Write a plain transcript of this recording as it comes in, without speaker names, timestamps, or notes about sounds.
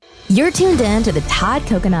You're tuned in to the Todd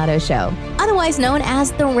Coconato Show, otherwise known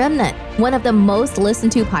as The Remnant, one of the most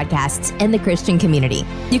listened to podcasts in the Christian community.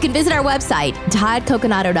 You can visit our website,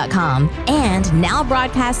 toddcoconato.com, and now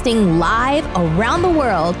broadcasting live around the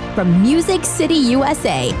world from Music City,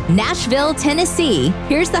 USA, Nashville, Tennessee.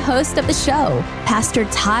 Here's the host of the show, Pastor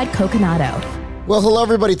Todd Coconato. Well, hello,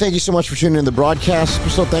 everybody. Thank you so much for tuning in to the broadcast. We're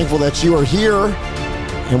so thankful that you are here,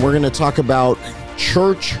 and we're going to talk about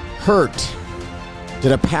church hurt.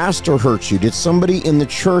 Did a pastor hurt you? Did somebody in the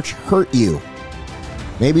church hurt you?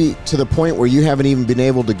 Maybe to the point where you haven't even been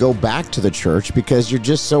able to go back to the church because you're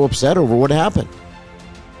just so upset over what happened.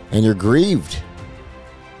 And you're grieved.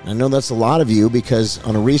 I know that's a lot of you because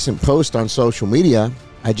on a recent post on social media,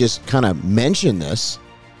 I just kind of mentioned this.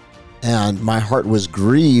 And my heart was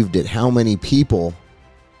grieved at how many people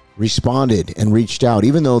responded and reached out.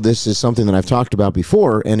 Even though this is something that I've talked about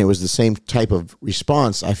before and it was the same type of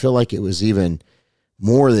response, I feel like it was even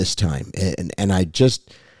more this time. And I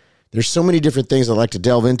just, there's so many different things I'd like to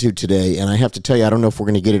delve into today. And I have to tell you, I don't know if we're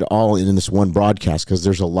going to get it all in this one broadcast because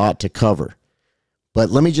there's a lot to cover. But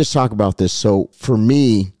let me just talk about this. So for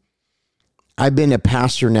me, I've been a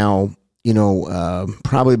pastor now,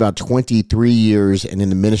 probably about 23 years, and in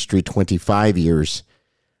the ministry, 25 years.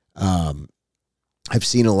 I've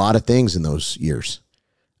seen a lot of things in those years.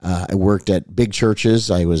 I worked at big churches.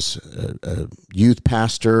 I was a youth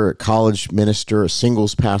pastor, a college minister, a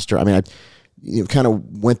singles pastor. I mean, I kind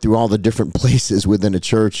of went through all the different places within a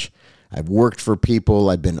church. I've worked for people.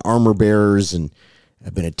 I've been armor bearers, and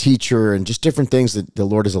I've been a teacher, and just different things that the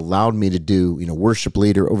Lord has allowed me to do, worship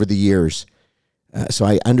leader over the years. So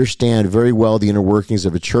I understand very well the inner workings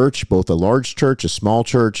of a church, both a large church, a small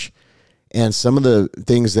church, and some of the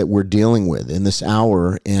things that we're dealing with in this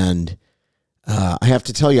hour. And I have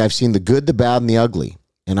to tell you, I've seen the good, the bad, and the ugly,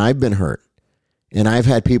 and I've been hurt. And I've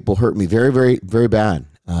had people hurt me very, very, very bad,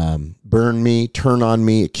 burn me, turn on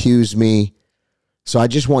me, accuse me. So I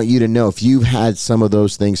just want you to know, if you've had some of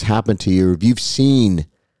those things happen to you, or if you've seen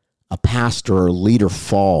a pastor or a leader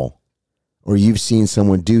fall, or you've seen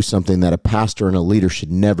someone do something that a pastor and a leader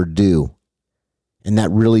should never do, and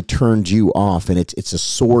that really turned you off, and it's a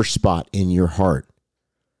sore spot in your heart,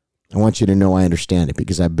 I want you to know I understand it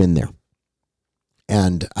because I've been there.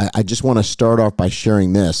 And I just want to start off by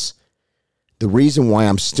sharing this. The reason why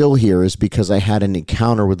I'm still here is because I had an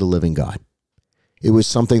encounter with the living God. It was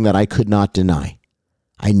something that I could not deny.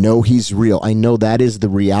 I know he's real. I know that is the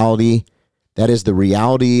reality. That is the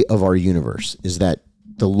reality of our universe, is that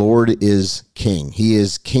the Lord is King. He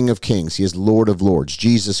is King of Kings. He is Lord of Lords,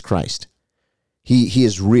 Jesus Christ. He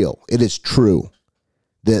is real. It is true.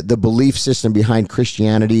 The belief system behind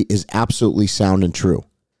Christianity is absolutely sound and true.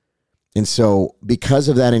 And so because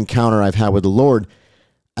of that encounter I've had with the Lord,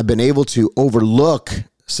 I've been able to overlook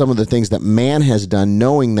some of the things that man has done,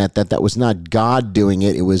 knowing that was not God doing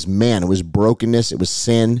it. It was man. It was brokenness. It was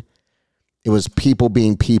sin. It was people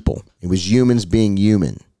being people. It was humans being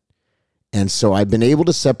human. And so I've been able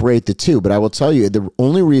to separate the two. But I will tell you, the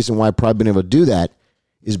only reason why I've probably been able to do that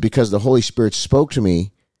is because the Holy Spirit spoke to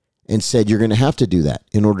me and said, you're going to have to do that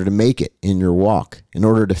in order to make it in your walk, in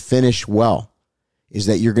order to finish well. Is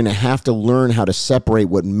that you're going to have to learn how to separate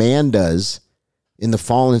what man does in the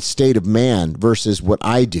fallen state of man versus what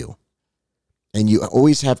I do. And you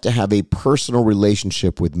always have to have a personal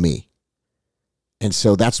relationship with me. And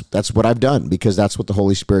so that's what I've done, because that's what the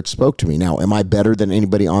Holy Spirit spoke to me. Now, am I better than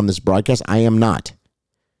anybody on this broadcast? I am not.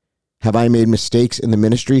 Have I made mistakes in the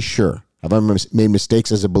ministry? Sure. Have I made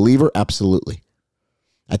mistakes as a believer? Absolutely.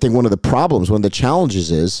 I think one of the problems, one of the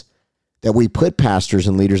challenges is that we put pastors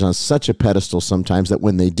and leaders on such a pedestal sometimes that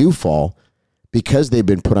when they do fall, because they've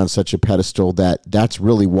been put on such a pedestal, that's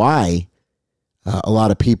really why a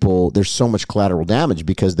lot of people, there's so much collateral damage,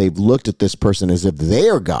 because they've looked at this person as if they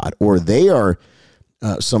are God, or they are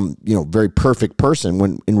some very perfect person,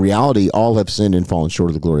 when in reality all have sinned and fallen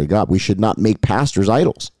short of the glory of God. We should not make pastors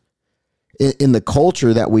idols. In the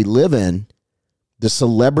culture that we live in, the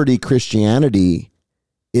celebrity Christianity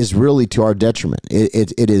is really to our detriment.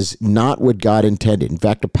 It is not what God intended. In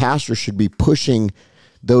fact, a pastor should be pushing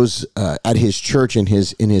those at his church and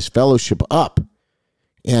in his fellowship up,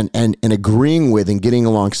 and agreeing with and getting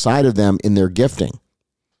alongside of them in their gifting.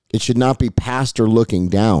 It should not be pastor looking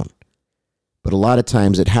down. But a lot of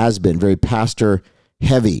times it has been very pastor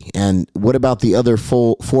heavy. And what about the other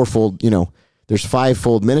fourfold, there's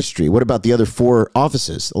fivefold ministry. What about the other four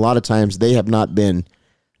offices? A lot of times they have not been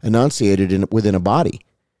enunciated within a body.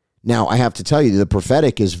 Now, I have to tell you, the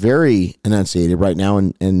prophetic is very enunciated right now,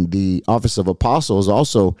 and the office of apostle is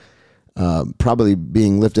also probably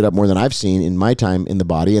being lifted up more than I've seen in my time in the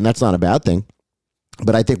body, and that's not a bad thing.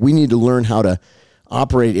 But I think we need to learn how to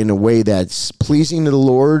operate in a way that's pleasing to the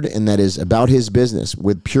Lord and that is about his business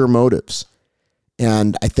with pure motives.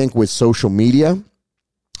 And I think with social media,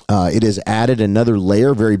 it has added another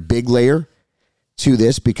layer, very big layer to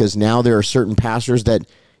this, because now there are certain pastors that,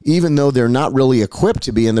 even though they're not really equipped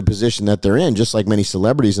to be in the position that they're in, just like many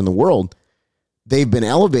celebrities in the world, they've been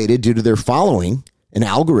elevated due to their following and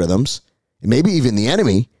algorithms, and maybe even the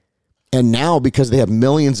enemy. And now, because they have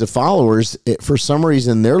millions of followers, for some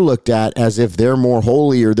reason, they're looked at as if they're more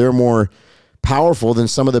holy or they're more powerful than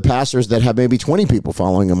some of the pastors that have maybe 20 people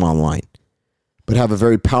following them online, but have a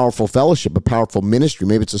very powerful fellowship, a powerful ministry.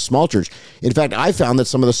 Maybe it's a small church. In fact, I found that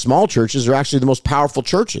some of the small churches are actually the most powerful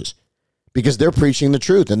churches because they're preaching the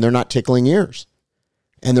truth and they're not tickling ears.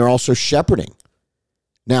 And they're also shepherding.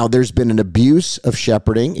 Now, there's been an abuse of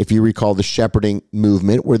shepherding, if you recall the shepherding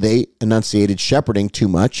movement, where they enunciated shepherding too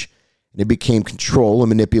much, and it became control and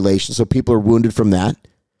manipulation, so people are wounded from that.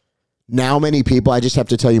 Now, many people, I just have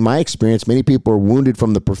to tell you my experience, many people are wounded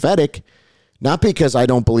from the prophetic, not because I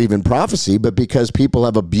don't believe in prophecy, but because people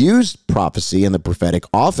have abused prophecy in the prophetic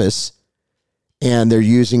office, and they're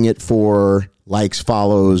using it for likes,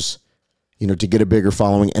 follows, to get a bigger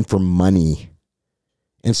following, and for money.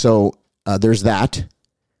 And so there's that.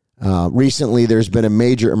 Recently, there's been a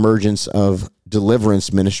major emergence of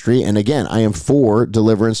deliverance ministry. And again, I am for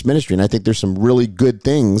deliverance ministry. And I think there's some really good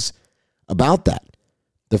things about that.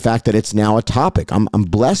 The fact that it's now a topic. I'm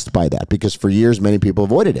blessed by that, because for years, many people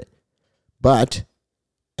avoided it. But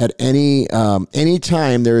at any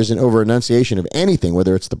time there is an over-enunciation of anything,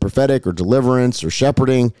 whether it's the prophetic or deliverance or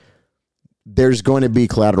shepherding, there's going to be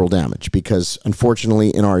collateral damage, because unfortunately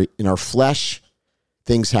in our flesh,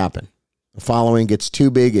 things happen. The following gets too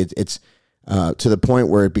big. It's to the point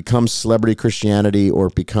where it becomes celebrity Christianity, or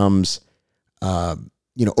it becomes,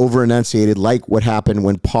 over-enunciated, like what happened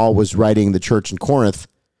when Paul was writing the church in Corinth,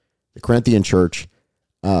 the Corinthian church.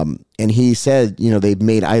 And he said, they've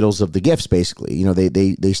made idols of the gifts, basically.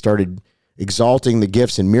 They started exalting the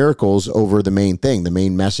gifts and miracles over the main thing, the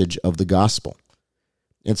main message of the gospel.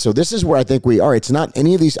 And so this is where I think we are. It's not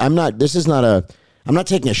any of these. I'm not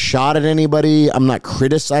taking a shot at anybody. I'm not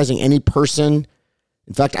criticizing any person.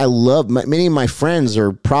 In fact, I love many of my friends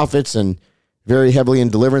are prophets and very heavily in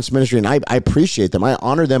deliverance ministry, and I appreciate them. I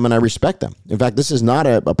honor them and I respect them. In fact, this is not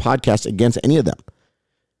a podcast against any of them.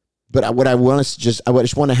 But what I just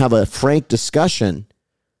want to have a frank discussion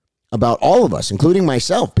about all of us, including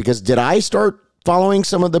myself, because did I start following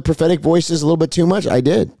some of the prophetic voices a little bit too much? I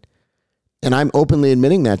did. And I'm openly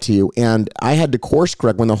admitting that to you. And I had to course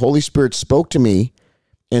correct when the Holy Spirit spoke to me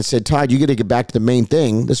and said, Todd, you got to get back to the main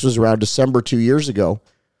thing. This was around December 2 years ago.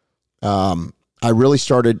 I really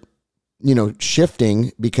started,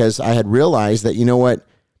 shifting, because I had realized that,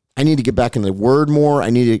 I need to get back in the word more. I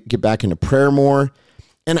need to get back into prayer more.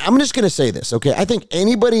 And I'm just going to say this, okay? I think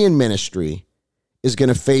anybody in ministry is going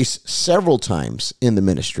to face several times in the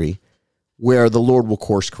ministry where the Lord will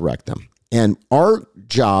course correct them. And our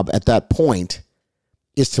job at that point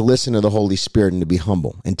is to listen to the Holy Spirit and to be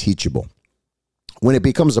humble and teachable. When it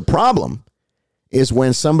becomes a problem is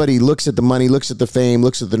when somebody looks at the money, looks at the fame,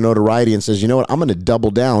 looks at the notoriety and says, you know what, I'm going to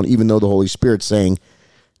double down, even though the Holy Spirit's saying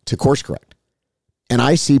to course correct. And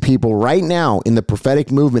I see people right now in the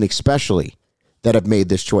prophetic movement especially that have made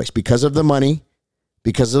this choice because of the money,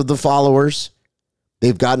 because of the followers.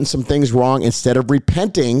 They've gotten some things wrong. Instead of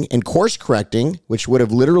repenting and course correcting, which would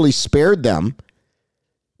have literally spared them,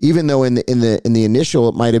 even though in the initial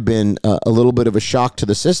it might have been a little bit of a shock to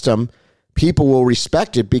the system, people will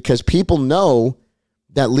respect it because people know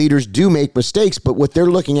that leaders do make mistakes, but what they're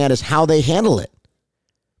looking at is how they handle it.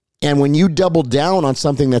 And when you double down on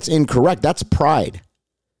something that's incorrect, that's pride.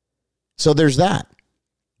 So there's that.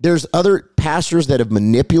 There's other pastors that have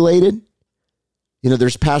manipulated.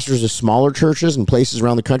 There's pastors of smaller churches and places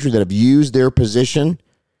around the country that have used their position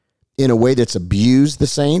in a way that's abused the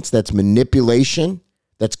saints, that's manipulation,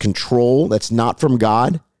 that's control, that's not from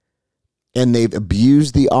God, and they've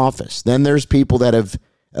abused the office. Then there's people that have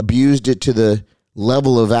abused it to the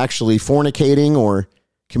level of actually fornicating or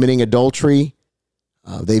committing adultery.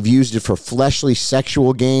 They've used it for fleshly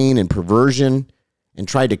sexual gain and perversion and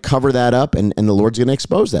tried to cover that up, and the Lord's going to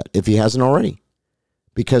expose that if he hasn't already.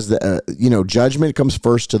 Because judgment comes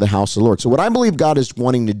first to the house of the Lord. So what I believe God is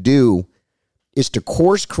wanting to do is to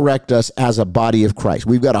course correct us as a body of Christ.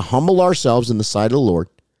 We've got to humble ourselves in the sight of the Lord.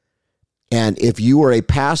 And if you are a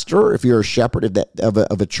pastor, if you're a shepherd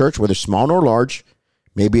of a church, whether small or large,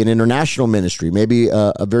 maybe an international ministry, maybe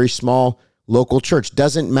a very small local church,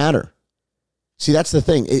 doesn't matter. See, that's the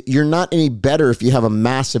thing. You're not any better if you have a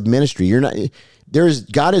massive ministry.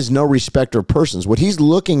 God is no respecter of persons. What he's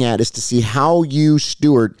looking at is to see how you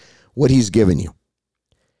steward what he's given you.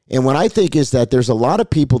 And what I think is that there's a lot of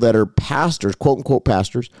people that are pastors, quote unquote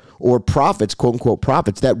pastors, or prophets, quote unquote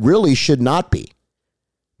prophets, that really should not be.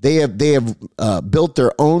 They have built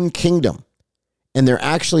their own kingdom, and they're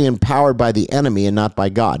actually empowered by the enemy and not by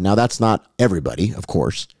God. Now, that's not everybody, of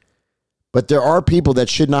course, but there are people that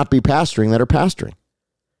should not be pastoring that are pastoring.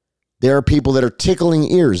 There are people that are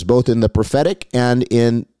tickling ears, both in the prophetic and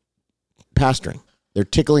in pastoring. They're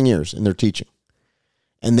tickling ears in their teaching.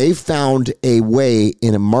 And they've found a way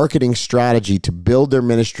in a marketing strategy to build their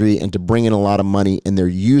ministry and to bring in a lot of money, and they're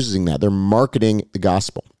using that. They're marketing the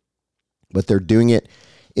gospel, but they're doing it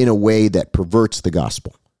in a way that perverts the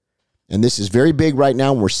gospel. And this is very big right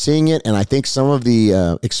now, and we're seeing it, and I think some of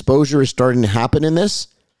the exposure is starting to happen in this.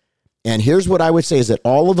 And here's what I would say is that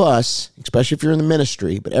all of us, especially if you're in the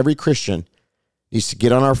ministry, but every Christian needs to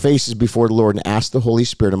get on our faces before the Lord and ask the Holy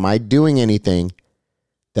Spirit, am I doing anything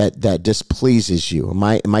that displeases you?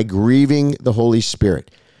 Am I grieving the Holy Spirit?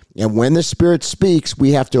 And when the Spirit speaks,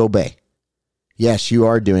 we have to obey. Yes, you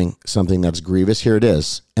are doing something that's grievous. Here it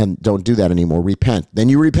is. And don't do that anymore. Repent. Then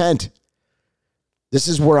you repent. This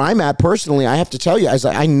is where I'm at personally. I have to tell you, as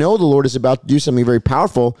I know the Lord is about to do something very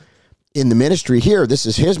powerful in the ministry here. This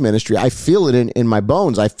is his ministry. I feel it in my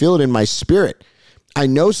bones. I feel it in my spirit. I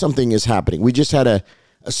know something is happening. We just had a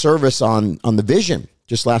service on the vision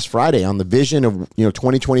just last Friday, on the vision of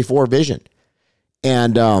 2024 vision.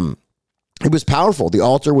 And it was powerful. The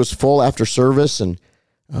altar was full after service, and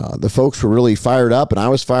the folks were really fired up, and I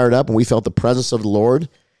was fired up, and we felt the presence of the Lord,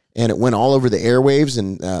 and it went all over the airwaves.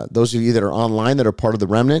 And those of you that are online that are part of the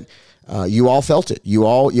remnant, you all felt it. You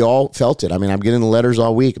all felt it. I mean, I'm getting the letters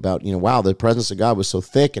all week about, wow, the presence of God was so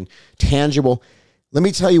thick and tangible. Let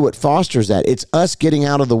me tell you what fosters that. It's us getting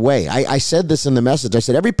out of the way. I said this in the message. I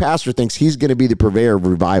said, every pastor thinks he's going to be the purveyor of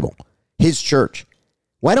revival, his church.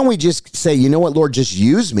 Why don't we just say, you know what, Lord, just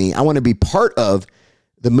use me. I want to be part of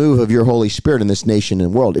the move of your Holy Spirit in this nation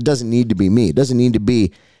and world. It doesn't need to be me. It doesn't need to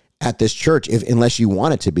be at this church unless you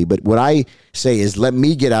want it to be. But what I say is, let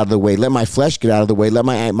me get out of the way. Let my flesh get out of the way. Let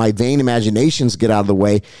my vain imaginations get out of the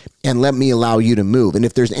way, and let me allow you to move. And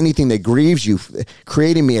if there's anything that grieves you,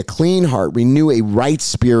 create in me a clean heart, renew a right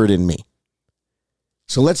spirit in me.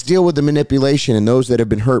 So let's deal with the manipulation and those that have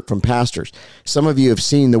been hurt from pastors. Some of you have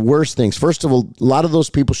seen the worst things. First of all, a lot of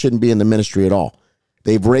those people shouldn't be in the ministry at all.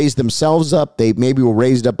 They've raised themselves up. They maybe were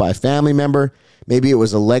raised up by a family member. Maybe it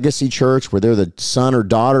was a legacy church where they're the son or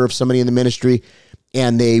daughter of somebody in the ministry,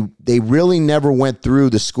 and they really never went through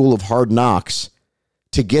the school of hard knocks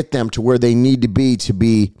to get them to where they need to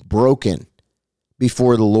be broken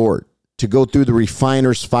before the Lord, to go through the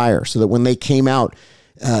refiner's fire, so that when they came out,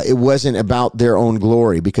 it wasn't about their own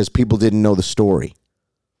glory, because people didn't know the story.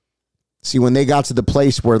 See, when they got to the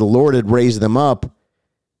place where the Lord had raised them up,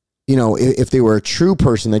 if they were a true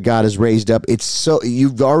person that God has raised up, it's so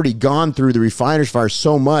you've already gone through the refiner's fire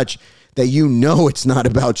so much that it's not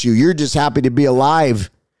about you. You're just happy to be alive,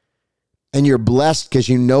 and you're blessed because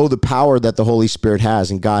you know the power that the Holy Spirit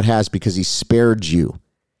has and God has, because he spared you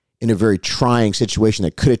in a very trying situation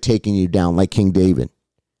that could have taken you down, like King David.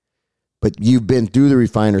 But you've been through the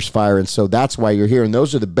refiner's fire, and so that's why you're here. And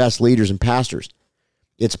those are the best leaders and pastors.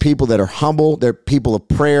 It's people that are humble. They're people of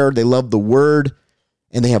prayer. They love the word,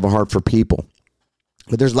 and they have a heart for people.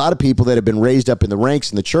 But there's a lot of people that have been raised up in the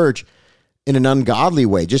ranks in the church in an ungodly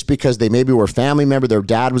way, just because they maybe were a family member, their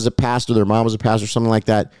dad was a pastor, their mom was a pastor, something like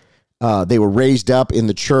that. They were raised up in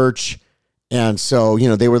the church, and so,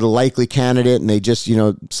 they were the likely candidate, and they just,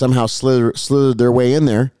 somehow slithered their way in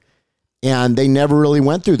there, and they never really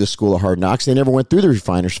went through the school of hard knocks. They never went through the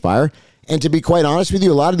refiner's fire. And to be quite honest with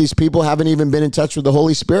you, a lot of these people haven't even been in touch with the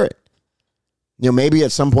Holy Spirit. Maybe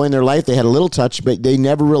at some point in their life they had a little touch, but they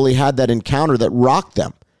never really had that encounter that rocked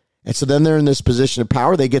them. And so then they're in this position of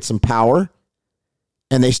power. They get some power,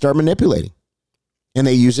 and they start manipulating. And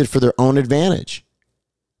they use it for their own advantage,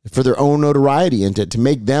 for their own notoriety, and to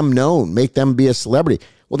make them known, make them be a celebrity.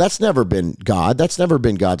 Well, that's never been God. That's never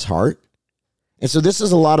been God's heart. And so this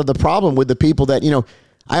is a lot of the problem with the people that,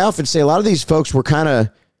 I often say a lot of these folks were kind of,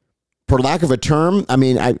 for lack of a term, I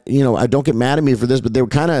mean, I don't get mad at me for this, but they were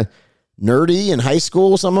kind of nerdy in high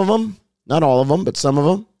school, some of them, not all of them, but some of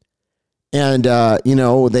them. And,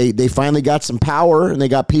 they finally got some power, and they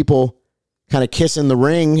got people kind of kissing the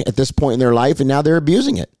ring at this point in their life, and now they're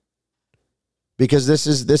abusing it because this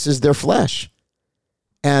is their flesh.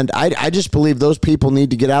 And I just believe those people need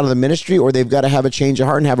to get out of the ministry, or they've got to have a change of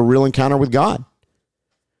heart and have a real encounter with God.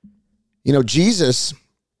 Jesus'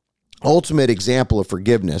 ultimate example of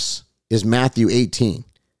forgiveness is Matthew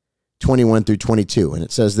 18:21-22. And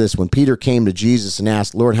it says this: when Peter came to Jesus and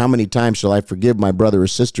asked, Lord, how many times shall I forgive my brother or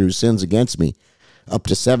sister who sins against me? up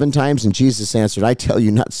to 7 times? And Jesus answered, I tell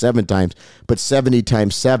you, not 7 times, but 70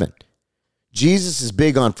 times 7. Jesus is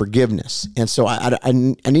big on forgiveness. And so I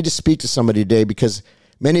need to speak to somebody today, because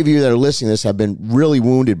many of you that are listening to this have been really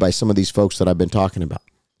wounded by some of these folks that I've been talking about.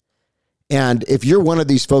 And if you're one of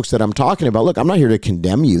these folks that I'm talking about, look, I'm not here to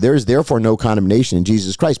condemn you. There is therefore no condemnation in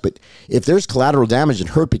Jesus Christ. But if there's collateral damage and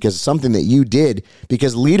hurt because of something that you did,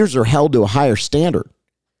 because leaders are held to a higher standard.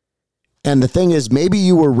 And the thing is, maybe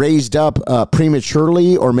you were raised up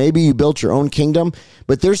prematurely, or maybe you built your own kingdom,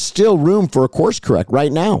 but there's still room for a course correct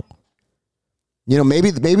right now. You know,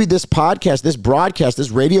 maybe this podcast, this broadcast,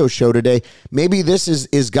 this radio show today, maybe this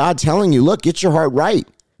is God telling you, look, get your heart right,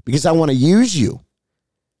 because I want to use you.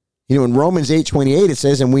 You know, in Romans 8:28, it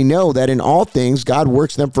says, and we know that in all things, God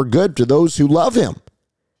works them for good to those who love him,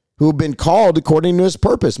 who have been called according to his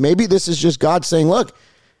purpose. Maybe this is just God saying, look,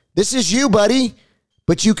 this is you, buddy,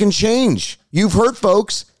 but you can change. You've hurt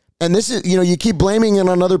folks. And this is, you know, you keep blaming it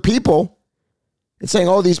on other people and saying,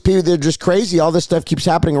 oh, these people, they're just crazy. All this stuff keeps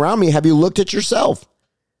happening around me. Have you looked at yourself?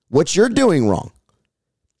 What you're doing wrong?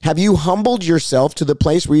 Have you humbled yourself to the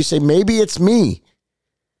place where you say, maybe it's me.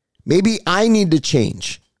 Maybe I need to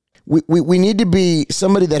change. We need to be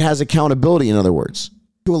somebody that has accountability, in other words,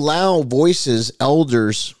 to allow voices,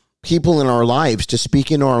 elders, people in our lives to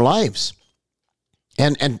speak into our lives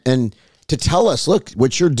and to tell us, look,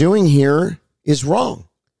 what you're doing here is wrong.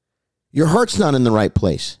 Your heart's not in the right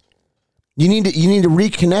place. You need to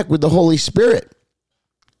reconnect with the Holy Spirit.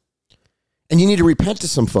 And you need to repent to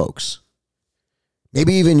some folks.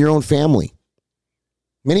 Maybe even your own family.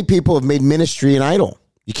 Many people have made ministry an idol.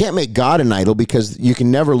 You can't make God an idol, because you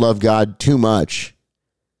can never love God too much.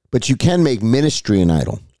 But you can make ministry an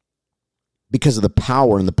idol because of the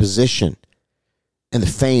power and the position and the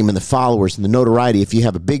fame and the followers and the notoriety, if you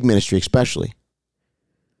have a big ministry especially.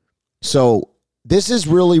 So this is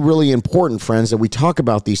really, really important, friends, that we talk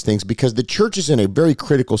about these things, because the church is in a very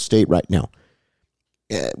critical state right now.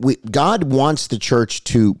 God wants the church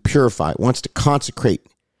to purify, wants to consecrate.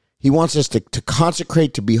 He wants us to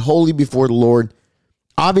consecrate, to be holy before the Lord.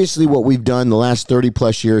 Obviously, what we've done the last 30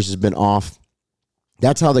 plus years has been off.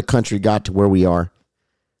 That's how the country got to where we are.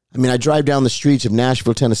 I mean, I drive down the streets of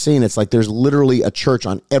Nashville, Tennessee, and it's like there's literally a church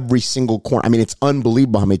on every single corner. I mean, it's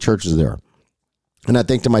unbelievable how many churches there are. And I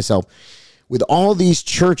think to myself, with all these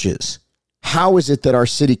churches, how is it that our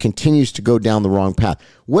city continues to go down the wrong path?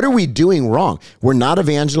 What are we doing wrong? We're not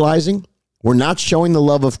evangelizing. We're not showing the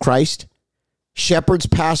love of Christ. Shepherds,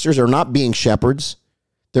 pastors are not being shepherds.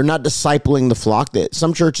 They're not discipling the flock.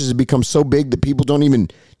 Some churches have become so big that people don't even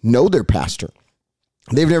know their pastor.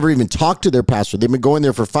 They've never even talked to their pastor. They've been going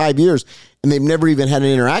there for 5 years, and they've never even had an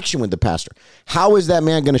interaction with the pastor. How is that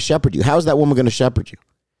man going to shepherd you? How is that woman going to shepherd you?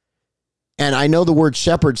 And I know the word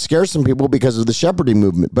shepherd scares some people because of the shepherding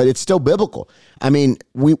movement, but it's still biblical. I mean,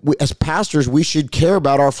 we as pastors, we should care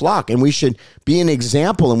about our flock, and we should be an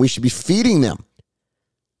example, and we should be feeding them.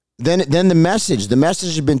 Then the message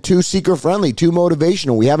has been too seeker-friendly, too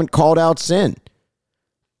motivational. We haven't called out sin.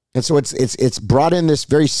 And so it's brought in this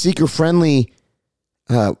very seeker-friendly,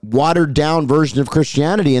 watered-down version of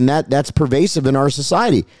Christianity, and that's pervasive in our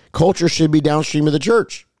society. Culture should be downstream of the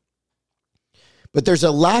church. But there's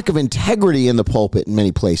a lack of integrity in the pulpit in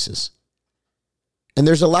many places. And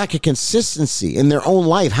there's a lack of consistency in their own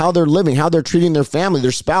life, how they're living, how they're treating their family,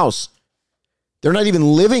 their spouse. They're not even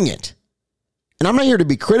living it. And I'm not here to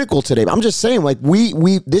be critical today, but I'm just saying, like,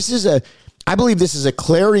 I believe this is a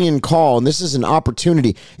clarion call, and this is an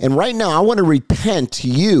opportunity. And right now, I want to repent to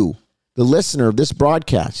you, the listener of this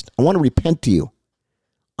broadcast. I want to repent to you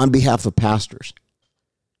on behalf of pastors,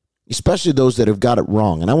 especially those that have got it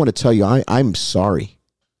wrong. And I want to tell you, I'm sorry.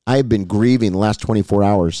 I have been grieving the last 24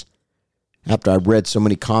 hours after I've read so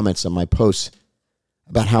many comments on my posts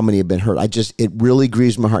about how many have been hurt. It really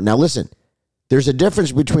grieves my heart. Now, listen. There's a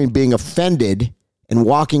difference between being offended and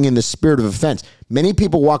walking in the spirit of offense. Many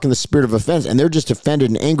people walk in the spirit of offense, and they're just offended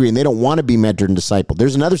and angry, and they don't want to be mentored and discipled.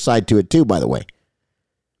 There's another side to it too, by the way.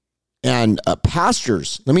 And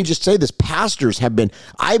pastors, let me just say this, I've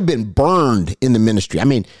been burned in the ministry. I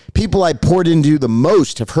mean, people I poured into the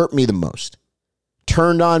most have hurt me the most.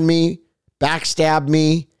 Turned on me, backstabbed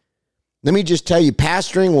me. Let me just tell you,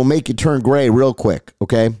 pastoring will make you turn gray real quick,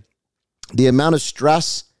 okay? The amount of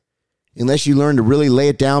stress, unless you learn to really lay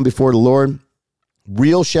it down before the Lord,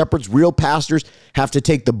 real shepherds, real pastors have to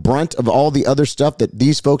take the brunt of all the other stuff that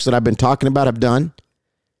these folks that I've been talking about have done.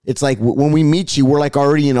 It's like when we meet you, we're like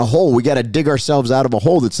already in a hole. We got to dig ourselves out of a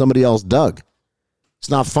hole that somebody else dug. It's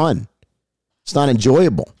not fun. It's not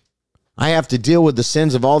enjoyable. I have to deal with the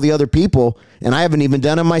sins of all the other people, and I haven't even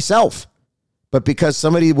done it myself. But because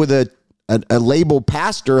somebody with a labeled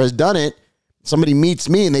pastor has done it, Somebody meets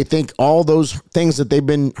me and they think all those things that they've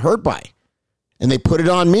been hurt by, and they put it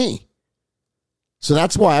on me. So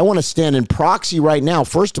that's why I want to stand in proxy right now.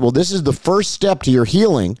 First of all, this is the first step to your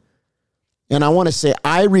healing. And I want to say,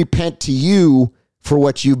 I repent to you for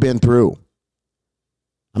what you've been through.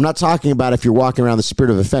 I'm not talking about if you're walking around the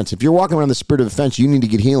spirit of offense. If you're walking around the spirit of offense, you need to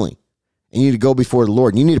get healing. And you need to go before the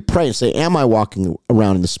Lord. And you need to pray and say, am I walking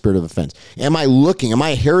around in the spirit of offense? Am I looking? Am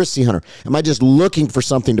I a heresy hunter? Am I just looking for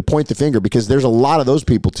something to point the finger? Because there's a lot of those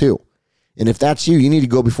people too. And if that's you, you need to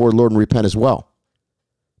go before the Lord and repent as well.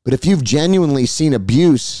 But if you've genuinely seen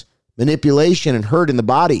abuse, manipulation, and hurt in the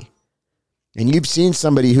body, and you've seen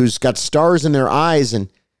somebody who's got stars in their eyes and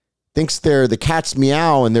thinks they're the cat's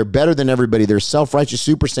meow and they're better than everybody, they're a self-righteous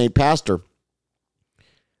super saint pastor,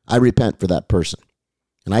 I repent for that person.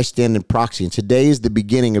 And I stand in proxy. And today is the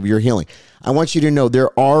beginning of your healing. I want you to know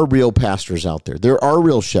there are real pastors out there. There are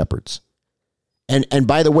real shepherds. And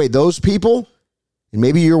by the way, those people, and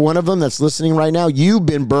maybe you're one of them that's listening right now, you've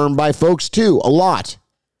been burned by folks too, a lot.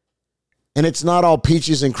 And it's not all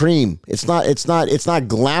peaches and cream. It's not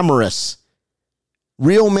glamorous.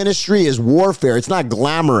 Real ministry is warfare. It's not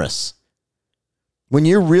glamorous. When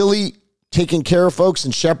you're really taking care of folks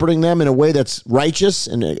and shepherding them in a way that's righteous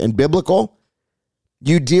and biblical,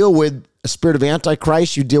 you deal with a spirit of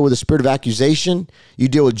antichrist. You deal with a spirit of accusation. You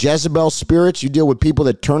deal with Jezebel spirits. You deal with people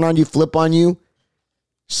that turn on you, flip on you,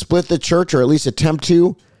 split the church, or at least attempt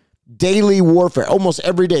to. Daily warfare, almost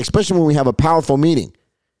every day, especially when we have a powerful meeting.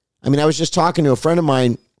 I mean, I was just talking to a friend of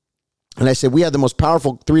mine, and I said, we had the most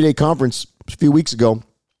powerful 3-day conference a few weeks ago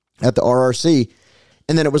at the RRC,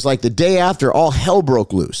 and then it was like the day after, all hell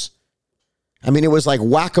broke loose. I mean, it was like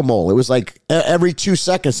whack-a-mole. It was like every 2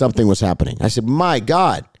 seconds something was happening. I said, my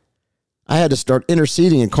God. I had to start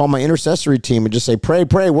interceding and call my intercessory team and just say, pray.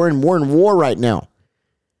 We're in war right now.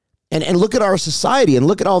 And look at our society and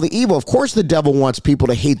look at all the evil. Of course, the devil wants people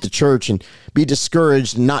to hate the church and be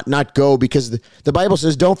discouraged and not go, because the Bible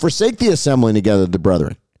says, don't forsake the assembling together of the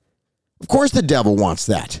brethren. Of course, the devil wants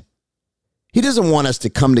that. He doesn't want us to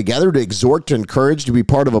come together, to exhort, to encourage, to be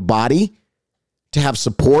part of a body, to have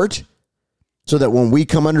support, so that when we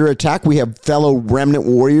come under attack, we have fellow remnant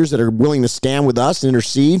warriors that are willing to stand with us and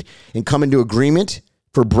intercede and come into agreement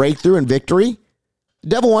for breakthrough and victory. The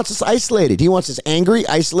devil wants us isolated. He wants us angry,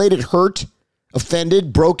 isolated, hurt,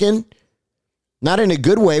 offended, broken. Not in a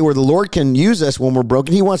good way where the Lord can use us when we're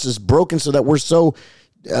broken. He wants us broken so that we're so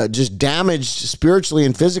just damaged spiritually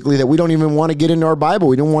and physically that we don't even want to get into our Bible.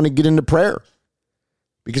 We don't want to get into prayer.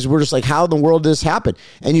 Because we're just like, how in the world did this happen?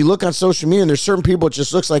 And you look on social media and there's certain people, it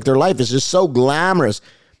just looks like their life is just so glamorous.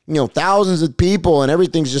 You know, thousands of people and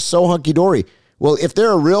everything's just so hunky-dory. Well, if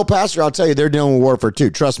they're a real pastor, I'll tell you, they're dealing with warfare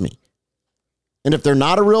too. Trust me. And if they're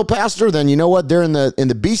not a real pastor, then you know what? They're in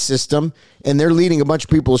the beast system and they're leading a bunch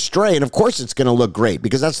of people astray. And of course it's going to look great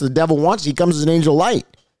because that's what the devil wants. He comes as an angel of light.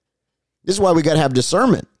 This is why we got to have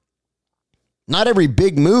discernment. Not every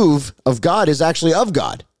big move of God is actually of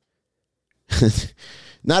God.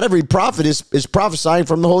 Not every prophet is prophesying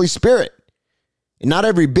from the Holy Spirit. And not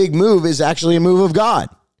every big move is actually a move of God,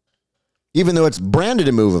 even though it's branded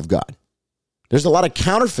a move of God. There's a lot of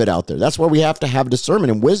counterfeit out there. That's why we have to have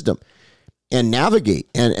discernment and wisdom and navigate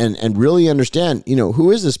and really understand, you know,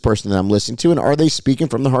 who is this person that I'm listening to, and are they speaking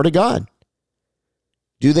from the heart of God?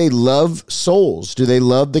 Do they love souls? Do they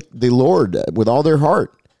love the Lord with all their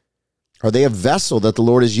heart? Are they a vessel that the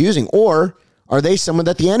Lord is using, or are they someone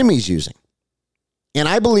that the enemy is using? And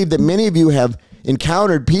I believe that many of you have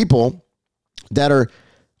encountered people that are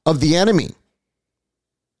of the enemy.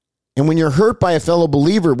 And when you're hurt by a fellow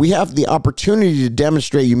believer, we have the opportunity to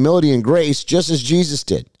demonstrate humility and grace just as Jesus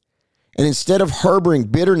did. And instead of harboring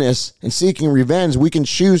bitterness and seeking revenge, we can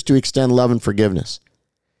choose to extend love and forgiveness.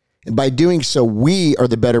 And by doing so, we are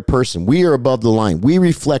the better person. We are above the line. We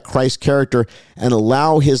reflect Christ's character and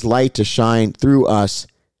allow his light to shine through us,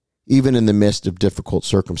 even in the midst of difficult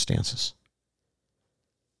circumstances.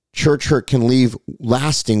 Church hurt can leave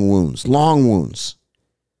lasting wounds, long wounds.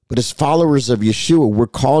 But as followers of Yeshua, we're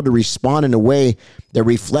called to respond in a way that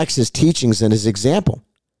reflects his teachings and his example.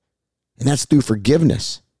 And that's through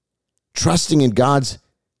forgiveness, trusting in God's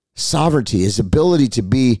sovereignty, his ability to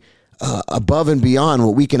be above and beyond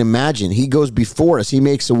what we can imagine. He goes before us. He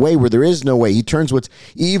makes a way where there is no way. He turns what's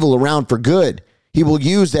evil around for good. He will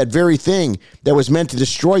use that very thing that was meant to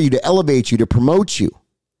destroy you to elevate you, to promote you.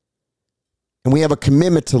 And we have a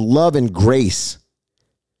commitment to love and grace.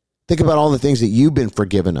 Think about all the things that you've been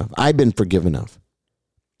forgiven of. I've been forgiven of.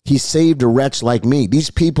 He saved a wretch like me.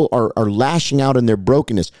 These people are lashing out in their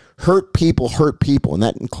brokenness. Hurt people, and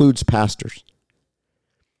that includes pastors.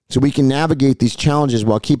 So we can navigate these challenges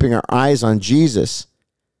while keeping our eyes on Jesus,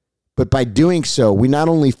 But by doing so, we not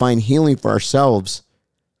only find healing for ourselves,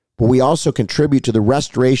 but we also contribute to the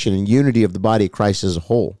restoration and unity of the body of Christ as a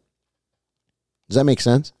whole. Does that make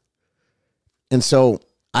sense? And so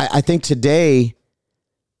I think today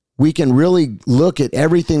we can really look at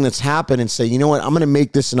everything that's happened and say, you know what, I'm going to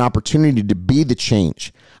make this an opportunity to be the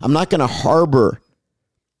change. I'm not going to harbor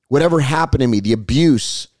whatever happened to me, the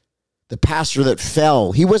abuse, the pastor that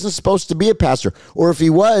fell. He wasn't supposed to be a pastor. Or if he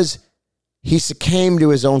was, he succumbed to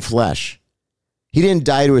his own flesh. He didn't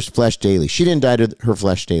die to his flesh daily. She didn't die to her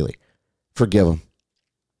flesh daily. Forgive him.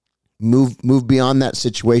 Move beyond that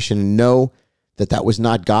situation and know that that was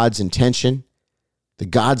not God's intention. The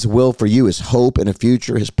God's will for you is hope and a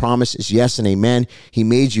future. His promise is yes and amen. He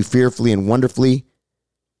made you fearfully and wonderfully.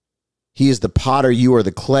 He is the potter. You are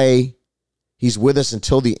the clay. He's with us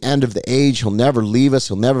until the end of the age. He'll never leave us.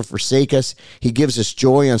 He'll never forsake us. He gives us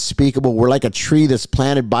joy unspeakable. We're like a tree that's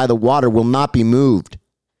planted by the water, will not be moved.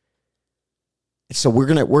 So we're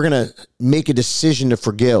gonna make a decision to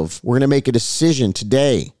forgive. We're gonna make a decision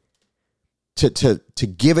today to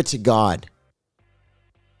give it to God.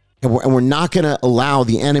 And we're not going to allow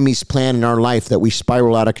the enemy's plan in our life that we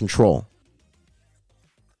spiral out of control.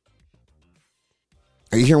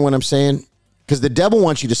 Are you hearing what I'm saying? Because the devil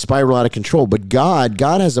wants you to spiral out of control, but God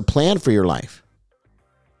has a plan for your life.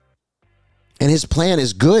 And his plan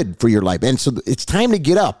is good for your life. And so it's time to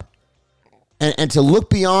get up and to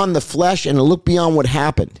look beyond the flesh and to look beyond what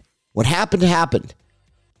happened. What happened happened.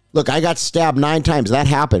 Look, I got stabbed 9 times. That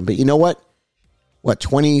happened. But you know what?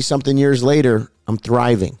 20-something years later, I'm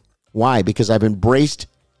thriving. Why? Because I've embraced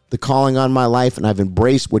the calling on my life and I've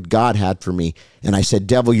embraced what God had for me. And I said,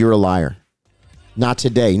 devil, you're a liar. Not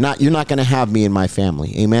today. You're not going to have me in my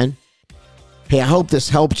family. Amen? Hey, I hope this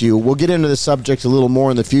helped you. We'll get into the subject a little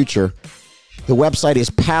more in the future. The website is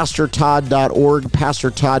pastortodd.org,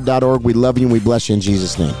 pastortodd.org. We love you and we bless you in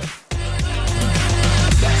Jesus' name.